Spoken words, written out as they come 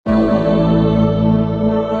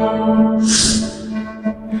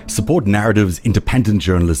Support Narrative's independent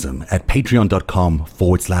journalism at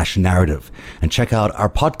patreon.com/narrative and check out our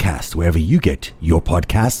podcast wherever you get your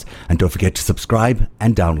podcasts. And don't forget to subscribe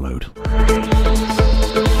and download.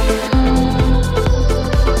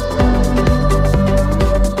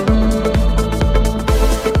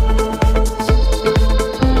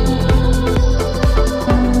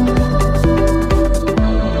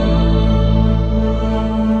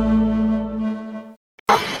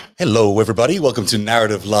 Hello, everybody. Welcome to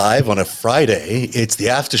Narrative Live on a Friday. It's the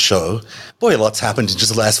after show. Boy, a lot's happened in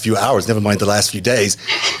just the last few hours, never mind the last few days.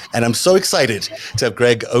 And I'm so excited to have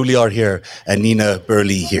Greg Olear here and Nina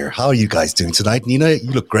Burleigh here. How are you guys doing tonight? Nina,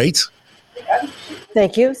 you look great.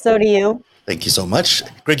 Thank you. So do you. Thank you so much.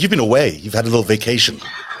 Greg, you've been away. You've had a little vacation.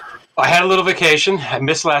 I had a little vacation. I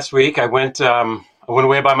missed last week. I went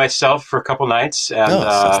away by myself for a couple nights and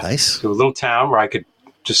that's nice. To a little town where I could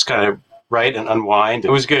just kind of write and unwind. It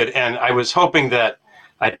was good. And I was hoping that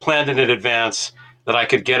I'd planned in advance that I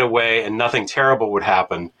could get away and nothing terrible would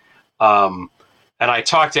happen. And I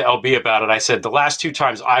talked to LB about it. I said, the last two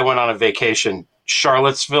times I went on a vacation,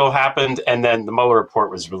 Charlottesville happened and then the Mueller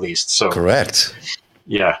report was released. So correct.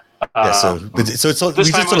 Yeah. So it's all,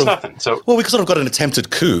 this time was nothing. So we sort of got an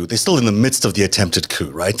attempted coup. They're still in the midst of the attempted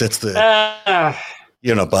coup, right? That's the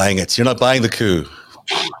you're not buying it. You're not buying the coup.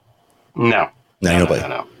 No.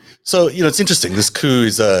 No. So, it's interesting. This coup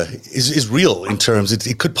is real in terms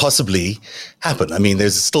it could possibly happen. I mean,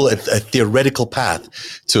 there's still a theoretical path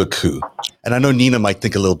to a coup. And I know Nina might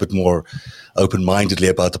think a little bit more open-mindedly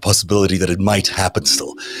about the possibility that it might happen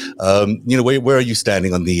still. Nina, where are you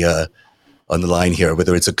standing on the line here,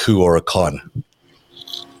 whether it's a coup or a con?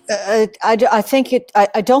 I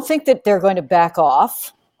don't think that they're going to back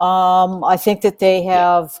off. I think that they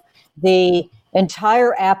have the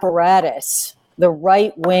entire apparatus, the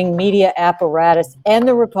right-wing media apparatus and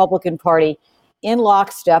the Republican Party in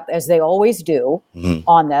lockstep, as they always do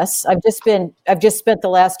on this. I've just spent the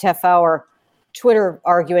last half hour Twitter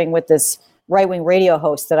arguing with this right-wing radio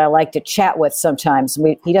host that I like to chat with sometimes.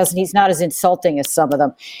 He's not as insulting as some of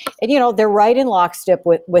them. And, they're right in lockstep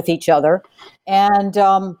with each other. And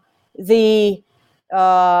the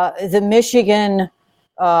Michigan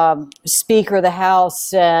Speaker of the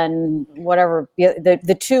House and whatever,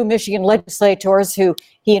 the two Michigan legislators who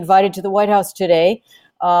he invited to the White House today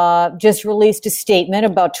just released a statement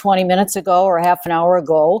about 20 minutes ago or half an hour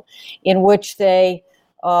ago in which they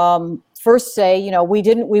first say,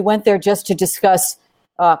 we went there just to discuss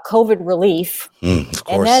COVID relief. Of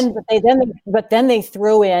course. And then they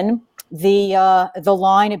threw in the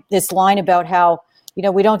line about how,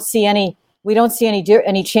 we don't see any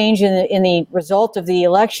change in the result of the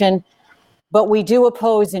election, but we do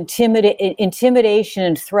oppose intimidation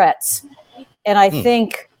and threats. And I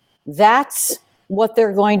think that's what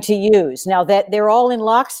they're going to use. Now that they're all in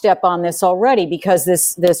lockstep on this already, because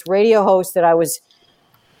this radio host that I was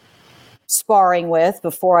sparring with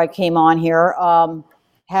before I came on here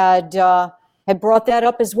had brought that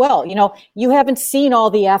up as well. You haven't seen all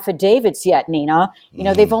the affidavits yet, Nina.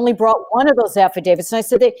 They've only brought one of those affidavits. And I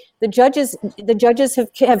said, the judges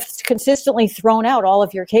have consistently thrown out all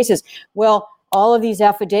of your cases. Well, all of these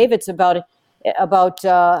affidavits about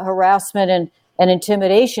harassment and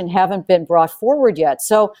intimidation haven't been brought forward yet.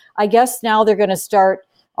 So I guess now they're going to start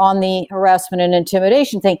on the harassment and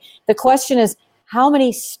intimidation thing. The question is, how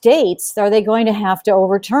many states are they going to have to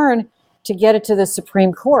overturn to get it to the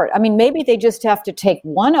Supreme Court? I mean, maybe they just have to take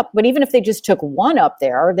one up, but even if they just took one up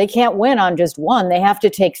there, they can't win on just one. They have to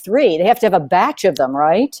take three. They have to have a batch of them,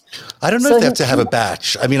 right? I don't know if they have to have a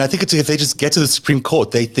batch. I mean, I think if they just get to the Supreme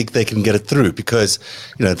Court, they think they can get it through because,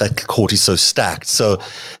 that court is so stacked. So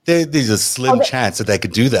there's a slim chance that they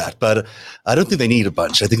could do that. But I don't think they need a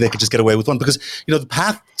bunch. I think they could just get away with one because, the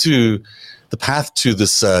path to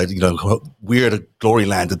this, weird glory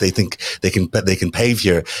land that they think they can pave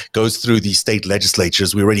here goes through these state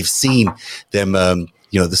legislatures. We already have seen them,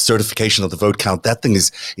 the certification of the vote count. That thing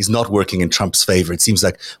is not working in Trump's favor. It seems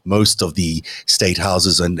like most of the state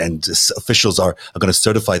houses and officials are going to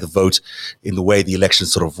certify the vote in the way the election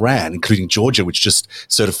sort of ran, including Georgia, which just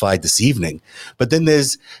certified this evening. But then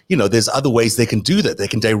there's other ways they can do that. They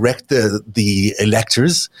can direct the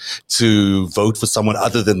electors to vote for someone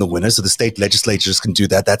other than the winner. So the state legislatures can do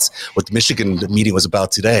that. That's what the Michigan meeting was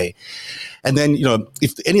about today. And then,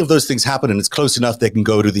 if any of those things happen and it's close enough, they can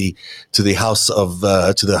go to the House of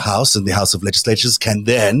and the House of Legislatures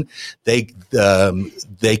congressmen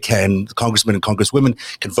and congresswomen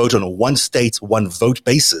can vote on a one state, one vote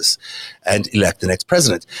basis and elect the next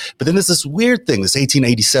president. But then there's this weird thing, this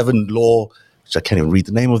 1887 law, which I can't even read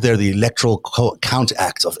the name of there, the Electoral Count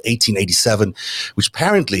Act of 1887, which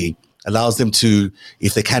apparently allows them to,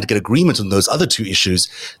 if they can't get agreement on those other two issues,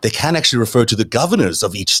 they can actually refer to the governors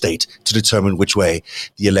of each state to determine which way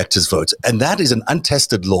the electors vote. And that is an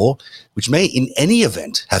untested law, which may in any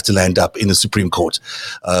event have to land up in the Supreme Court.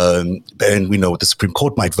 And we know what the Supreme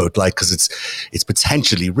Court might vote like because it's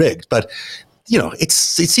potentially rigged. But, it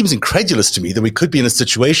seems incredulous to me that we could be in a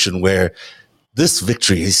situation where this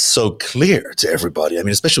victory is so clear to everybody. I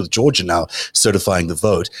mean, especially with Georgia now certifying the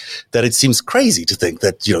vote, that it seems crazy to think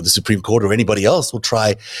that, the Supreme Court or anybody else will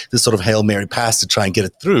try this sort of Hail Mary pass to try and get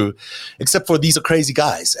it through, except for these are crazy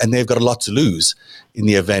guys and they've got a lot to lose in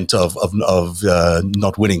the event of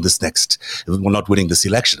not winning this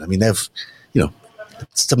election. I mean, they've,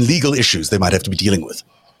 some legal issues they might have to be dealing with.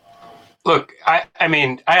 Look, I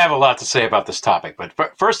mean, I have a lot to say about this topic, but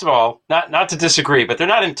first of all, not to disagree, but they're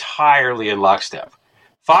not entirely in lockstep.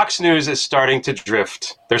 Fox News is starting to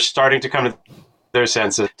drift. They're starting to come to their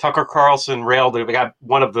senses. Tucker Carlson railed. We got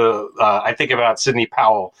one of the, I think about Sidney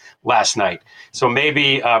Powell last night. So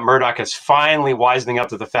maybe Murdoch is finally wisening up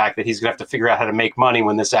to the fact that he's going to have to figure out how to make money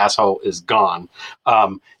when this asshole is gone.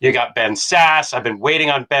 You got Ben Sass. I've been waiting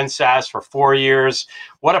on Ben Sass for 4 years.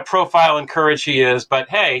 What a profile and courage he is. But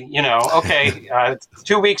hey, okay,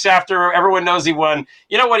 2 weeks after everyone knows he won,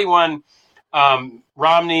 you know what he won?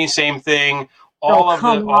 Romney, same thing. All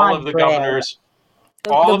of the governors.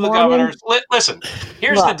 All of the governors. Listen,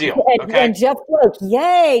 here's the deal. Okay? And Jeff Flake.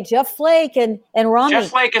 Yay, Jeff Flake and Romney. Jeff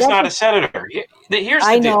Flake is not a senator. Here's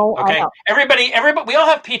the deal. Okay. Everybody, we all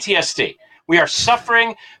have PTSD. We are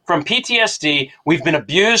suffering from PTSD. We've been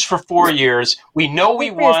abused for 4 years. We know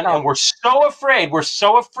we won, and we're so afraid. We're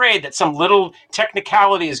so afraid that some little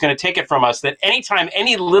technicality is going to take it from us, that anytime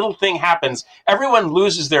any little thing happens, everyone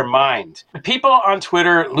loses their mind. The people on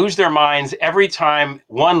Twitter lose their minds every time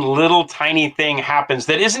one little tiny thing happens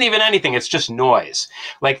that isn't even anything. It's just noise.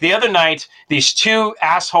 Like the other night, these two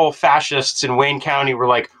asshole fascists in Wayne County were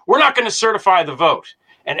like, we're not going to certify the vote.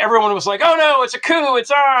 And everyone was like, oh, no, it's a coup.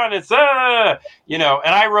 It's on. It's, And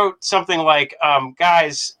I wrote something like,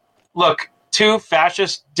 guys, look, two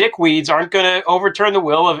fascist dickweeds aren't going to overturn the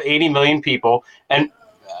will of 80 million people. And,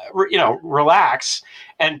 relax.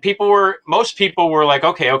 And most people were like,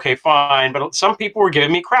 okay, fine. But some people were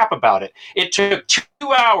giving me crap about it. It took 2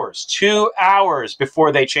 hours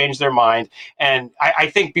before they changed their mind. And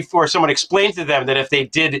I think before someone explained to them that if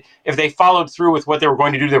they followed through with what they were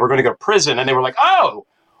going to do, they were going to go to prison. And they were like, oh,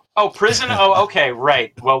 prison? Oh, okay,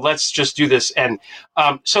 right. Well, let's just do this. And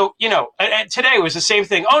so, and today was the same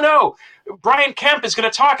thing. Oh, no, Brian Kemp is going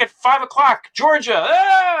to talk at 5 o'clock,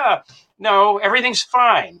 Georgia. No, everything's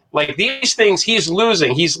fine. Like these things, he's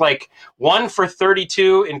losing. He's like 1 for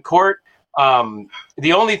 32 in court.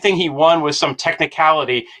 The only thing he won was some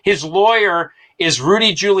technicality. His lawyer is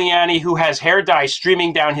Rudy Giuliani, who has hair dye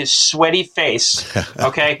streaming down his sweaty face.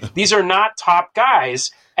 Okay, these are not top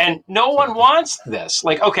guys. And no one wants this.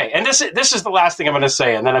 Like, okay, and this is the last thing I'm going to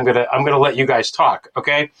say, and then I'm going to let you guys talk.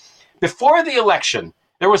 Okay, before the election,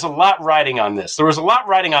 there was a lot riding on this. There was a lot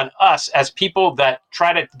riding on us as people that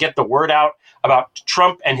try to get the word out about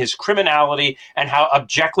Trump and his criminality and how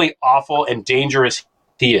abjectly awful and dangerous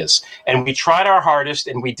he is. And we tried our hardest,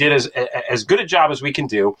 and we did as good a job as we can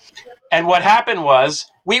do. And what happened was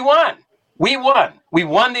we won. We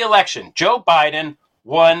won the election. Joe Biden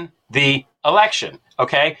won the election.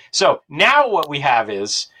 Okay, so now what we have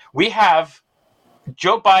is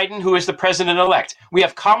Joe Biden, who is the president-elect. We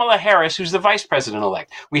have Kamala Harris, who's the vice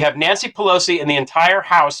president-elect. We have Nancy Pelosi and the entire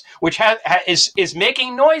House, which is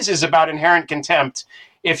making noises about inherent contempt.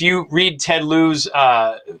 If you read Ted Lieu's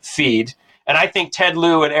feed, and I think Ted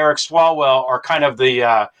Lieu and Eric Swalwell are kind of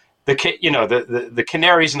the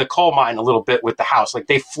canaries in the coal mine a little bit with the House. Like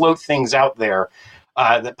they float things out there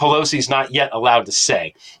that Pelosi's not yet allowed to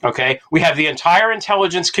say. Okay, we have the entire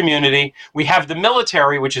intelligence community. We have the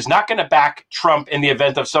military, which is not going to back Trump in the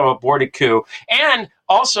event of some aborted coup. And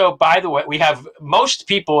also, by the way, we have most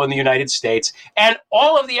people in the United States and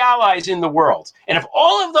all of the allies in the world. And if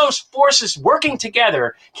all of those forces working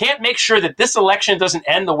together can't make sure that this election doesn't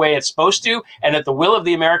end the way it's supposed to, and that the will of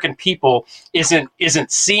the American people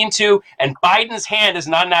isn't seen to, and Biden's hand is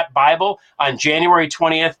not in that Bible on January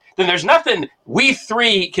 20th, then there's nothing we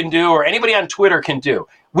three can do or anybody on Twitter can do.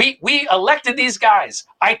 We elected these guys.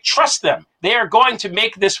 I trust them. They are going to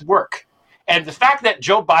make this work. And the fact that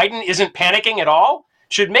Joe Biden isn't panicking at all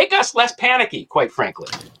should make us less panicky, quite frankly.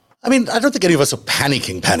 I mean, I don't think any of us are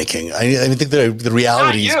panicking. I think the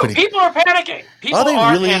reality is pretty... People are panicking. People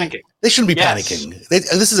are really panicking. They shouldn't be panicking.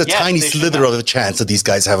 This is a tiny slither of a chance that these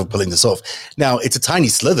guys have of pulling this off. Now, it's a tiny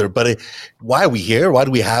slither, but why are we here? Why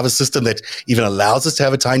do we have a system that even allows us to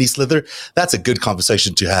have a tiny slither? That's a good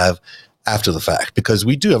conversation to have after the fact, because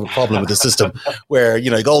we do have a problem with the system where,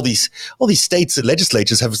 like all these states and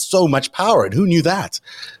legislatures have so much power. And who knew that?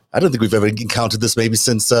 I don't think we've ever encountered this maybe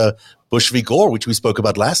since Bush v. Gore, which we spoke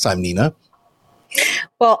about last time, Nina.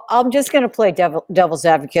 Well, I'm just going to play devil's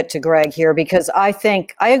advocate to Greg here, because I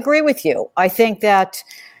agree with you. I think that,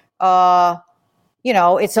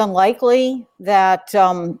 it's unlikely that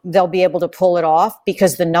they'll be able to pull it off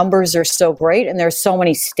because the numbers are so great and there's so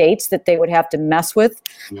many states that they would have to mess with.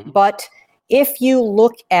 Mm-hmm. But if you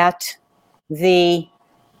look at the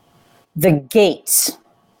gates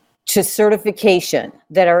to certification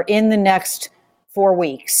that are in the next 4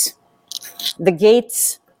 weeks, the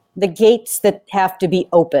gates that have to be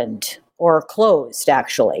opened or closed,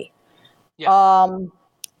 actually. Yeah.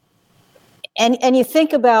 And you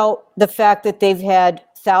think about the fact that they've had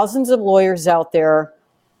thousands of lawyers out there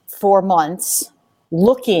for months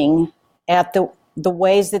looking at the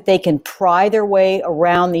ways that they can pry their way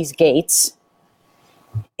around these gates.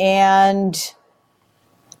 And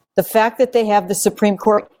the fact that they have the Supreme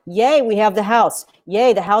Court, yay, we have the House.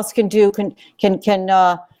 Yay, the House can call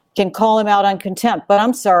him out on contempt. But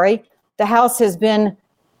I'm sorry, the House has been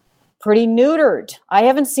pretty neutered. I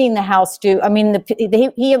haven't seen the House do. I mean,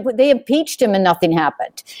 they impeached him and nothing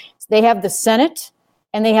happened. They have the Senate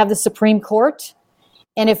and they have the Supreme Court.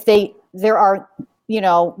 And if there are,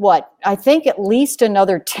 I think at least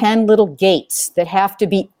another 10 little gates that have to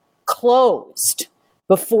be closed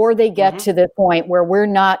before they get to the point where we're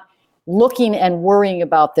not looking and worrying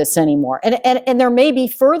about this anymore. And there may be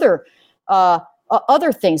further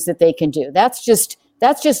other things that they can do. That's just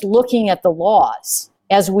looking at the laws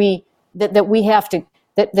as that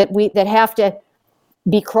have to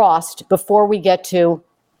be crossed before we get to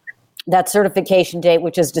that certification date,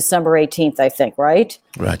 which is December 18th, I think, right?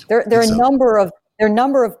 Right. There are a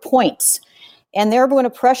number of points, and they're going to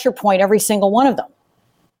pressure point every single one of them.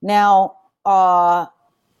 Now,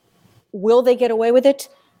 will they get away with it?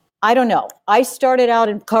 I don't know. I started out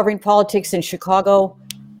in covering politics in Chicago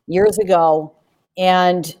years ago,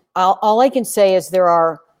 and all I can say is there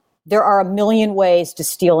are a million ways to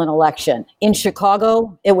steal an election. In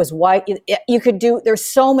Chicago, it was there's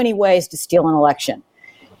so many ways to steal an election.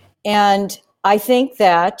 And I think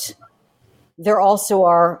that there also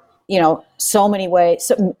are, so many ways.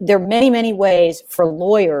 So there are many, many ways for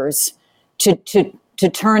lawyers to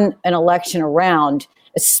turn an election around,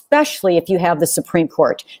 especially if you have the Supreme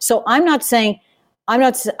Court. So I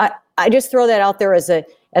just throw that out there as a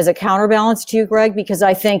counterbalance to you, Greg, because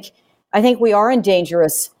I think we are on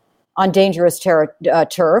dangerous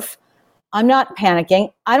turf. I'm not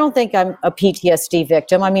panicking. I don't think I'm a PTSD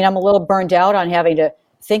victim. I mean, I'm a little burned out on having to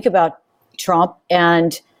think about Trump,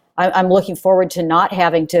 and I'm looking forward to not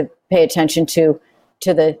having to pay attention to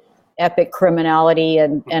the epic criminality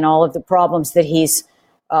and all of the problems that he's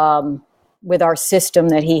with our system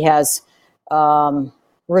that he has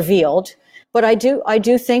revealed. But I do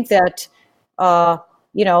think that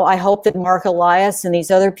I hope that Mark Elias and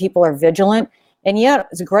these other people are vigilant. And yeah,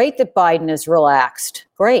 it's great that Biden is relaxed.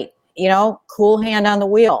 Great. Cool hand on the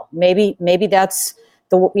wheel. Maybe that's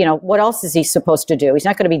what else is he supposed to do? He's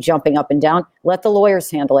not going to be jumping up and down. Let the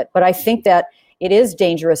lawyers handle it. But I think that it is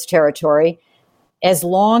dangerous territory as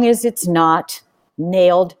long as it's not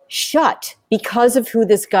nailed shut because of who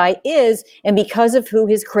this guy is and because of who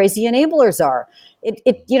his crazy enablers are.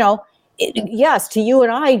 Yes, to you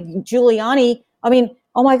and I, Giuliani, I mean,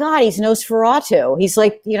 oh my God, he's Nosferatu. He's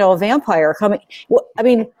like, a vampire coming. I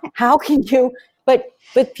mean, how can you, but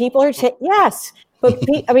people are saying, yes, but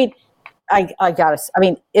I got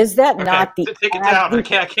to, is that not the... Take it down. I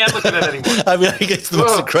can't look at it anymore. I think it's the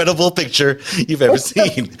most incredible picture you've ever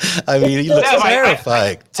seen. He looks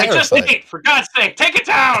terrifying. Just Nate, for God's sake, take it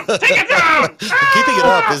down. Take it down. I'm keeping it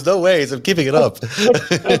up. There's no ways of keeping it up.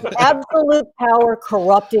 It's absolute power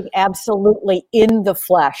corrupting absolutely in the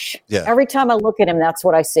flesh. Yeah. Every time I look at him, that's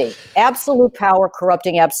what I see. Absolute power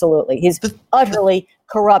corrupting absolutely. He's utterly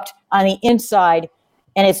corrupt on the inside,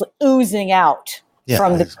 and it's oozing out.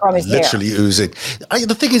 From his literally hair. Oozing.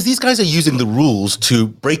 The thing is, these guys are using the rules to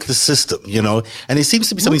break the system, and there seems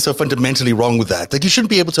to be something so fundamentally wrong with that. Like, you shouldn't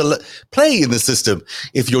be able to play in the system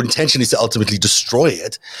if your intention is to ultimately destroy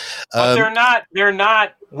it. But they're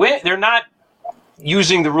not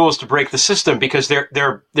using the rules to break the system because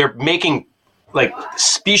they're making like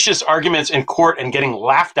specious arguments in court and getting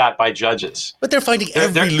laughed at by judges. But they're finding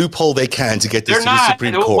every loophole they can to get this to the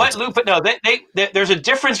Supreme Court. What loophole? No, there's a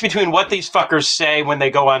difference between what these fuckers say when they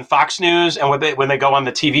go on Fox News and when they go on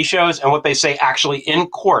the TV shows and what they say actually in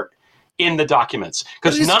court in the documents.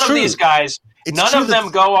 Because none of these guys, none of them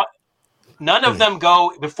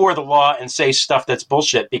go before the law and say stuff that's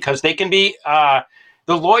bullshit because they can be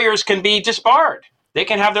the lawyers can be disbarred. They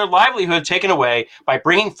can have their livelihood taken away by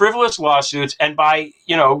bringing frivolous lawsuits and by,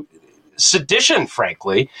 sedition,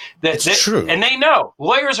 frankly. It's true. And they know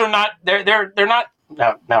lawyers are not, they're not,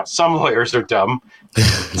 now some lawyers are dumb. The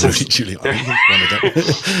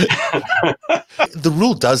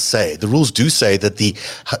rules do say that the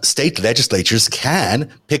state legislatures can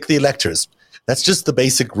pick the electors. That's just the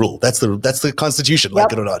basic rule. That's the Constitution,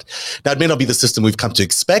 like it or not. Now, it may not be the system we've come to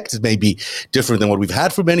expect. It may be different than what we've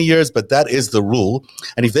had for many years, but that is the rule.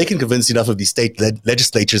 And if they can convince enough of these state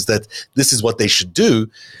legislatures that this is what they should do,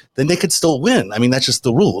 then they could still win. I mean, that's just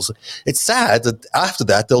the rules. It's sad that after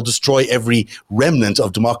that, they'll destroy every remnant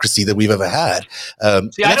of democracy that we've ever had.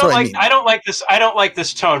 See, I don't like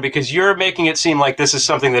this tone, because you're making it seem like this is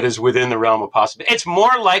something that is within the realm of possibility. It's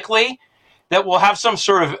more likely that we'll have some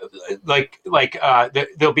sort of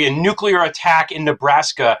there'll be a nuclear attack in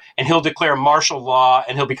Nebraska and he'll declare martial law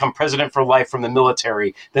and he'll become president for life from the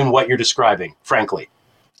military than what you're describing, frankly.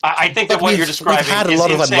 I think that what you're describing we've had a is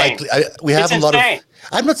lot insane. of unlikely. We have it's a lot insane. of.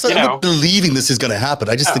 I'm not believing this is going to happen.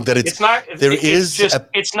 I just think that it's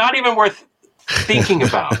not even worth thinking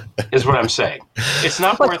about, is what I'm saying. It's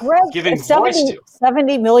not worth giving voice to.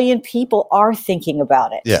 70 million people are thinking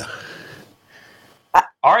about it. Yeah.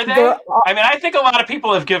 Are they? I mean, I think a lot of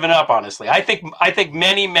people have given up, honestly. I think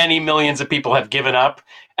many, many millions of people have given up,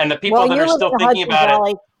 and the people that are still thinking about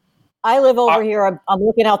it. I live over here. I'm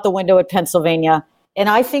looking out the window at Pennsylvania, and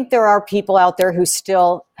I think there are people out there who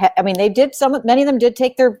still. Many of them did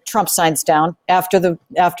take their Trump signs down after the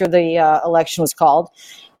election was called.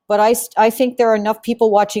 But I think there are enough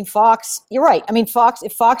people watching Fox. You're right. I mean,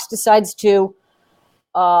 if Fox decides to,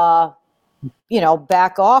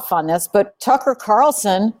 back off on this, but Tucker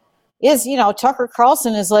Carlson is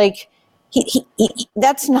like, he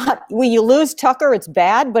that's not, when you lose Tucker, it's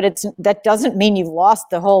bad, but that doesn't mean you've lost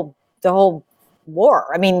the whole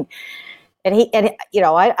war. I mean,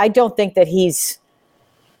 I don't think that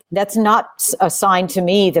that's not a sign to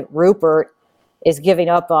me that Rupert is giving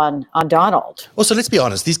up on Donald. Well, so let's be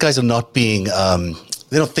honest. These guys are not being,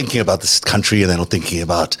 they're not thinking about this country, and they're not thinking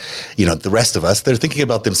about, the rest of us. They're thinking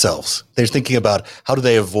about themselves. They're thinking about how do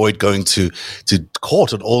they avoid going to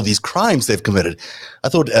court on all these crimes they've committed. I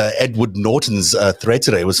thought Edward Norton's thread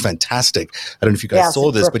today was fantastic. I don't know if you guys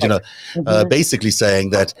saw this, but, basically saying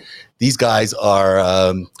that these guys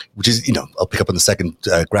are, which is, I'll pick up on the second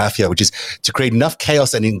graph here, which is to create enough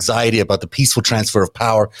chaos and anxiety about the peaceful transfer of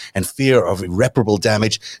power and fear of irreparable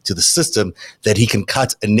damage to the system that he can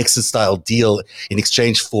cut a Nixon-style deal in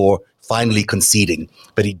exchange for finally conceding.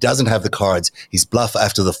 But he doesn't have the cards. His bluff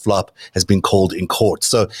after the flop has been called in court.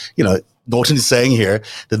 So, Norton is saying here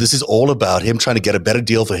that this is all about him trying to get a better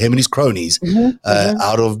deal for him and his cronies and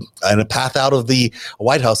a path out of the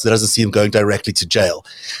White House that doesn't see him going directly to jail.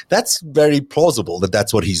 That's very plausible that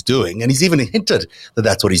that's what he's doing. And he's even hinted that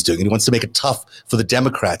that's what he's doing. And he wants to make it tough for the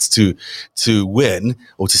Democrats to win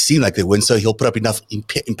or to seem like they win. So he'll put up enough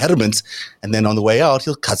impediments, and then on the way out,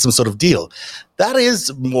 he'll cut some sort of deal. That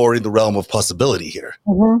is more in the realm of possibility here.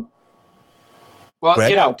 Mm-hmm. Well,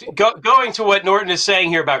 going to what Norton is saying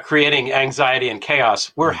here about creating anxiety and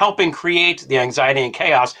chaos, we're helping create the anxiety and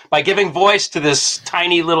chaos by giving voice to this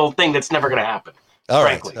tiny little thing that's never going to happen. All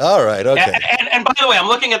right. Okay. And by the way, I'm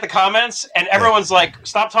looking at the comments, and everyone's like,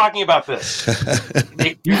 "Stop talking about this.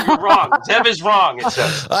 You're wrong. Zeb is wrong." It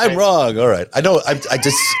says. I'm wrong. All right. I know.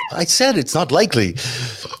 I said it's not likely.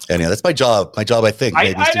 Anyhow, that's my job. My job, I think,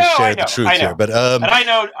 maybe is to share the truth here. But and I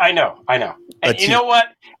know. And you know what?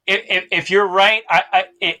 If you're right,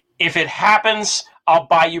 if it happens, I'll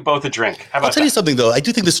buy you both a drink. I'll tell you something, though. I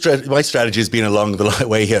do think my strategy has been along the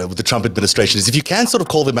way here with the Trump administration is if you can sort of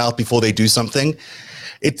call them out before they do something,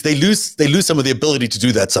 they lose some of the ability to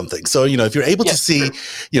do that something. So, if you're able to see,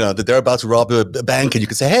 that they're about to rob a bank and you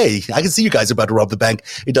can say, hey, I can see you guys are about to rob the bank,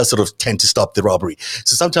 it does sort of tend to stop the robbery.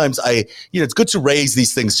 So sometimes it's good to raise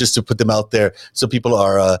these things just to put them out there so people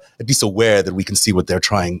are at least aware that we can see what they're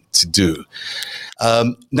trying to do.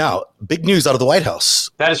 Now, big news out of the White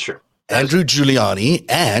House. That is true. Andrew Giuliani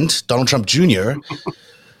and Donald Trump Jr.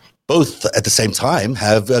 both at the same time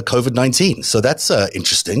have COVID-19. So that's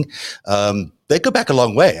interesting. They go back a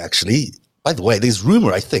long way, actually. By the way, there's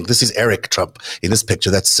rumor, I think, this is Eric Trump in this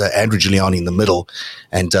picture. That's Andrew Giuliani in the middle,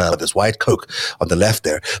 and there's Wyatt Koch on the left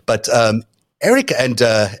there. But Eric and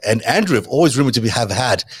Andrew have always rumored to have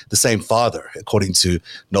had the same father, according to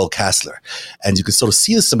Noel Kassler, and you can sort of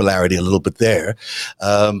see the similarity a little bit there.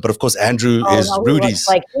 But of course, Andrew is Rudy's.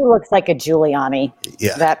 He looks like a Giuliani.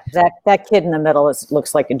 Yeah, that kid in the middle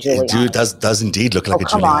looks like a Giuliani. Dude does indeed look like a Giuliani.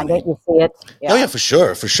 Come on, don't you see it? Yeah. Oh yeah, for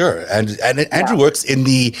sure. And Andrew works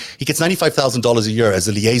he gets $95,000 a year as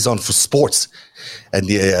a liaison for sports, and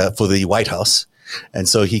for the White House. And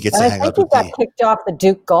so he gets to hang out with he got kicked off the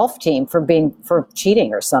Duke golf team for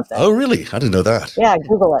cheating or something. Oh, really? I didn't know that. Yeah,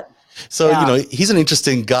 Google it. So, he's an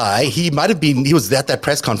interesting guy. He was at that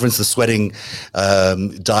press conference, the sweating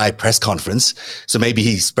dye press conference. So maybe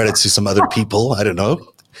he spread it to some other people. I don't know.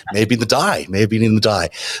 Maybe in the dye.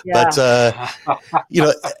 Yeah. But,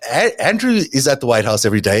 Andrew is at the White House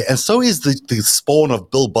every day. And so is the spawn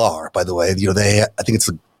of Bill Barr, by the way. I think it's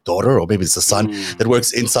the daughter or maybe it's the son that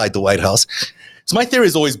works inside the White House. So my theory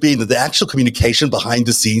has always been that the actual communication behind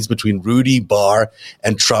the scenes between Rudy, Barr,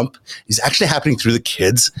 and Trump is actually happening through the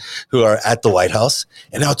kids who are at the White House.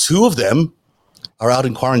 And now 2 of them are out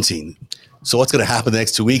in quarantine. So what's going to happen the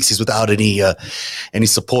next 2 weeks is without any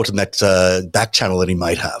support in that back channel that he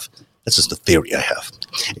might have. That's just a theory I have.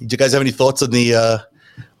 Do you guys have any thoughts on the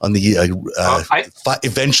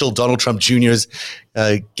eventual Donald Trump Jr.'s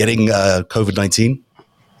getting COVID-19?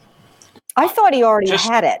 I thought he already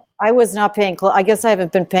had it. I was not paying I guess I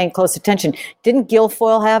haven't been paying close attention. Didn't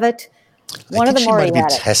Guilfoyle have it? One of them already had it. She might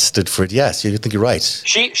be tested for it. Yes, you think you're right.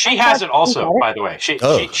 She has it also, by the way. She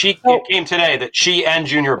came today that she and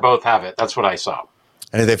Junior both have it. That's what I saw.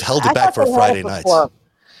 And they've held it back for Friday night.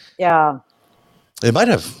 Yeah. They might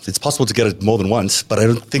have. It's possible to get it more than once, but I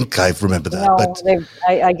don't think I remember that. No, but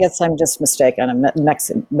I guess I'm just mistaken. I'm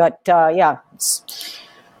Mexican. But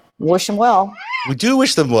wish them well. We do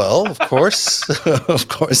wish them well, of course. Of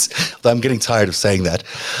course. I'm getting tired of saying that.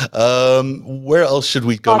 Where else should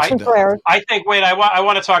we go? I think, I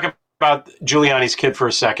want to talk about Giuliani's kid for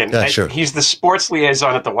a second. Yeah, sure. He's the sports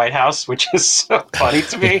liaison at the White House, which is so funny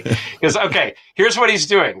to me. Because, okay, here's what he's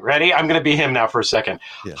doing. Ready? I'm going to be him now for a second.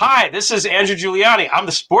 Yeah. Hi, this is Andrew Giuliani. I'm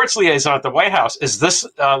the sports liaison at the White House. Is this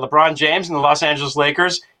LeBron James and the Los Angeles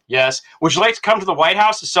Lakers? Yes. Would you like to come to the White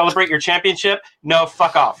House to celebrate your championship? No,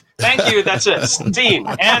 fuck off. Thank you. That's it. Scene.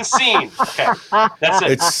 Okay. That's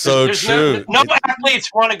it. It's so true. No athletes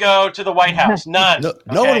want to go to the White House. None.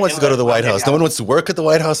 No one wants to go to the White House. No one wants to work at the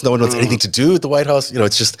White House. No one wants anything to do at the White House.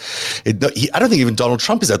 It's just, I don't think even Donald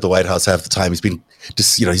Trump is at the White House half the time. He's been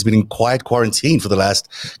he's been in quiet quarantine for the last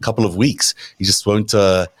couple of weeks. He just won't,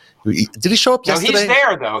 did he show up yesterday? No, he's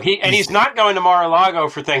there though. He's not going to Mar-a-Lago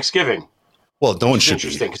for Thanksgiving. Well, no one should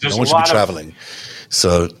be. No one should be traveling.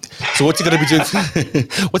 So what's he going to be doing?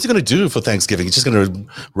 What's he going to do for Thanksgiving? He's just going to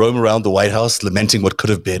roam around the White House lamenting what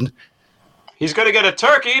could have been? He's going to get a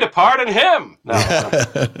turkey to pardon him. No,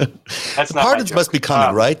 that's not. Pardons must be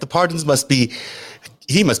coming, right? The pardons must be.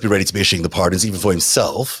 He must be ready to be issuing the pardons even for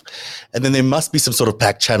himself. And then there must be some sort of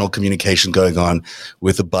back channel communication going on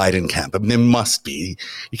with the Biden camp. I mean, there must be.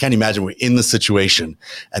 You can't imagine we're in the situation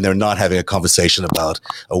and they're not having a conversation about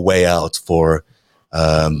a way out for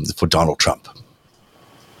Donald Trump.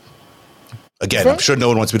 Again, I'm sure no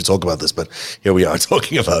one wants me to talk about this, but here we are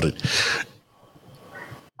talking about it.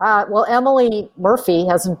 Well, Emily Murphy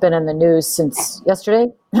hasn't been in the news since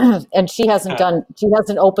yesterday, and she hasn't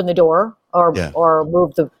opened the door or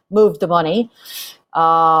moved the money.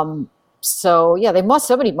 So yeah,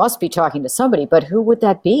 somebody must be talking to somebody, but who would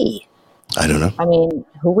that be? I don't know. I mean,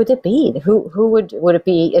 who would it be? Who would it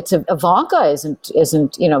be? It's Ivanka,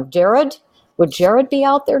 isn't Jared? Would Jared be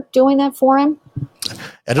out there doing that for him?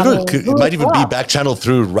 I don't know. It might even be back channeled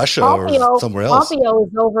through Russia or somewhere else. Pompeo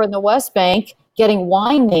is over in the West Bank getting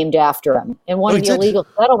wine named after him in one of the illegal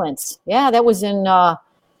settlements. Yeah, that was in the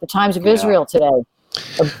Times of Israel today.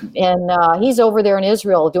 And he's over there in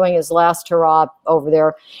Israel doing his last hurrah over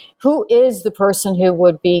there. Who is the person who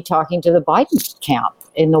would be talking to the Biden camp?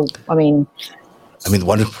 Who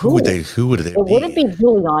would they be? Would it be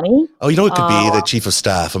Giuliani? Oh, it could be the chief of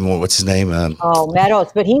staff. What's his name? Matt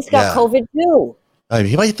Oates, but he's got COVID too.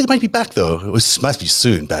 He might be back though. Must be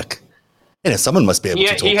soon back. Someone must be able to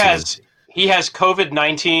talk to him. He has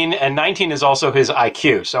COVID-19, and 19 is also his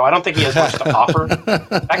IQ. So I don't think he has much to offer.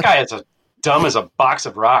 That guy is as dumb as a box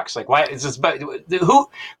of rocks. Like, why is this?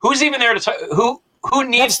 Who's even there to talk? Who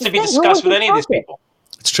needs to be discussed with any of these people?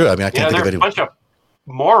 It's true. I can't think of anyone. They're a bunch of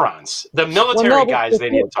morons. The military guys they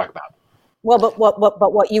need to talk about. Well,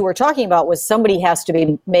 but what you were talking about was somebody has to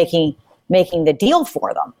be making the deal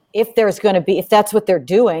for them. If that's what they're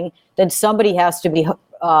doing, then somebody has to be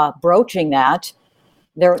broaching that.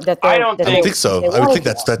 I don't think so. I would think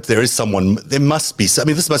that there is someone. There must be. I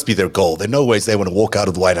mean, this must be their goal. There are no ways they want to walk out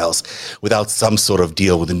of the White House without some sort of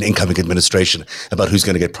deal with an incoming administration about who's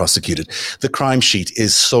going to get prosecuted. The crime sheet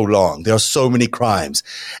is so long. There are so many crimes,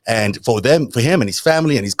 and for him and his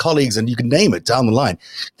family and his colleagues, and you can name it down the line,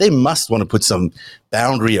 they must want to put some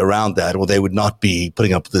boundary around that, or they would not be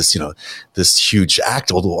putting up this, this huge act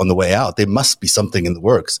on the way out. There must be something in the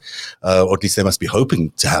works, or at least they must be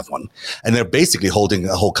hoping to have one. And they're basically holding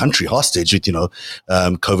a whole country hostage with,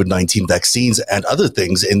 COVID-19 vaccines and other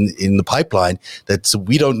things in the pipeline that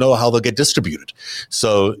we don't know how they'll get distributed.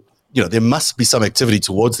 So, there must be some activity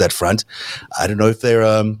towards that front. I don't know if they're,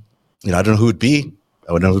 I don't know who it would be.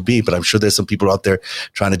 I don't know who it would be, but I'm sure there's some people out there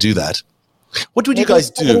trying to do that. What would you guys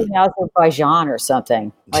do? In Azerbaijan or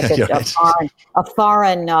something, like a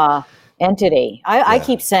foreign entity. I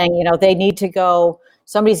keep saying, they need to go.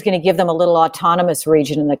 Somebody's going to give them a little autonomous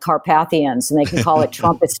region in the Carpathians, and they can call it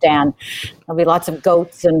Trumpistan. There'll be lots of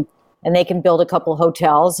goats, and they can build a couple of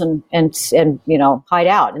hotels and hide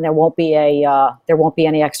out, and there won't be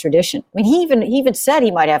any extradition. I mean, he even said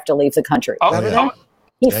he might have to leave the country.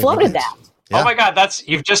 He floated that. Yeah. Oh my God,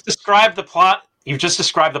 you've just described the plot. You've just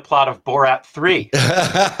described the plot of Borat 3.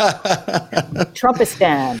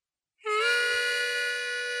 Trumpistan.